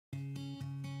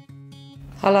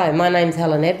Hello, my name's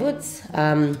Helen Edwards.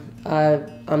 I'm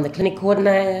the clinic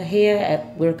coordinator here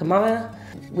at Wirraka Maya.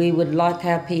 We would like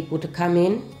our people to come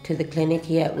in to the clinic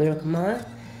here at Wirraka Maya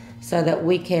so that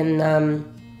we can,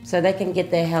 so they can get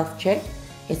their health check.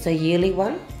 It's a yearly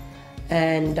one,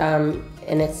 and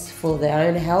it's for their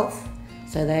own health,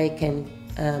 so they can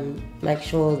make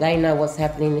sure they know what's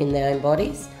happening in their own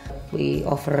bodies. We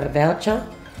offer a voucher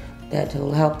that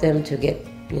will help them to get,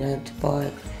 to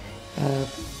buy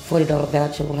 $40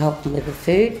 voucher will help them with the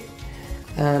food,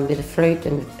 bit of fruit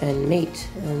and meat,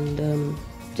 and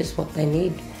just what they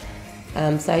need.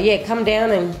 So yeah, come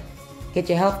down and get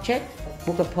your health check.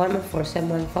 Book an appointment for a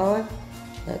 715.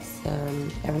 That's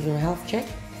Aboriginal health check,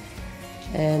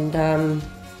 and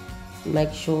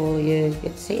make sure you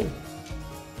get seen.